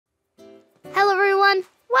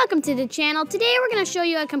Welcome to the channel. Today we're going to show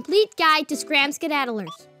you a complete guide to Scram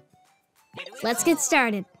Skedaddlers. Let's get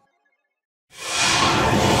started.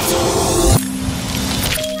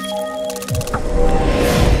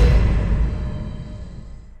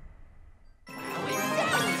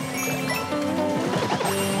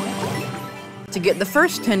 To get the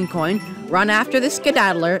first 10 coin, run after the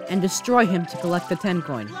skedaddler and destroy him to collect the 10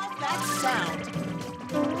 coin. Love that sound.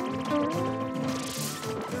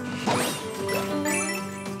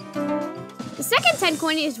 The second 10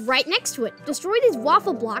 coin is right next to it. Destroy these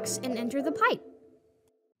waffle blocks and enter the pipe.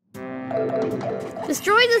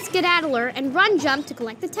 Destroy the skedaddler and run jump to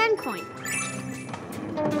collect the 10 coin.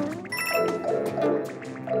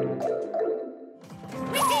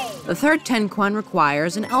 The third 10 coin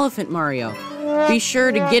requires an elephant Mario. Be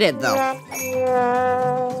sure to get it though.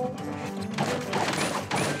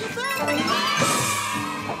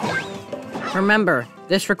 Remember,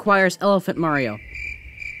 this requires elephant Mario.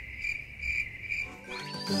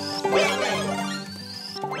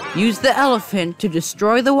 Use the elephant to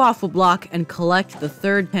destroy the waffle block and collect the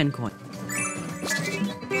third 10 coin.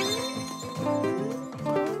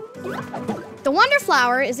 The Wonder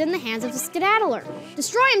Flower is in the hands of the skedaddler.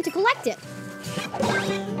 Destroy him to collect it.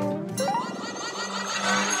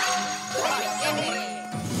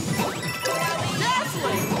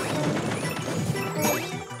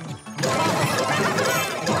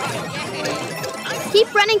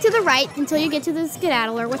 Keep running to the right until you get to the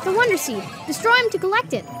skedaddler with the Wonder Seed. Destroy him to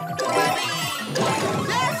collect it.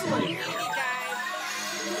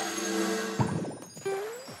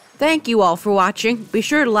 Thank you all for watching. Be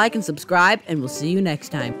sure to like and subscribe, and we'll see you next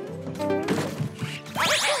time.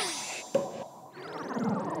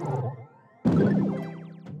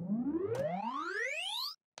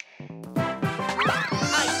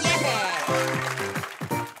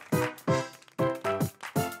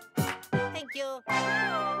 Thank you.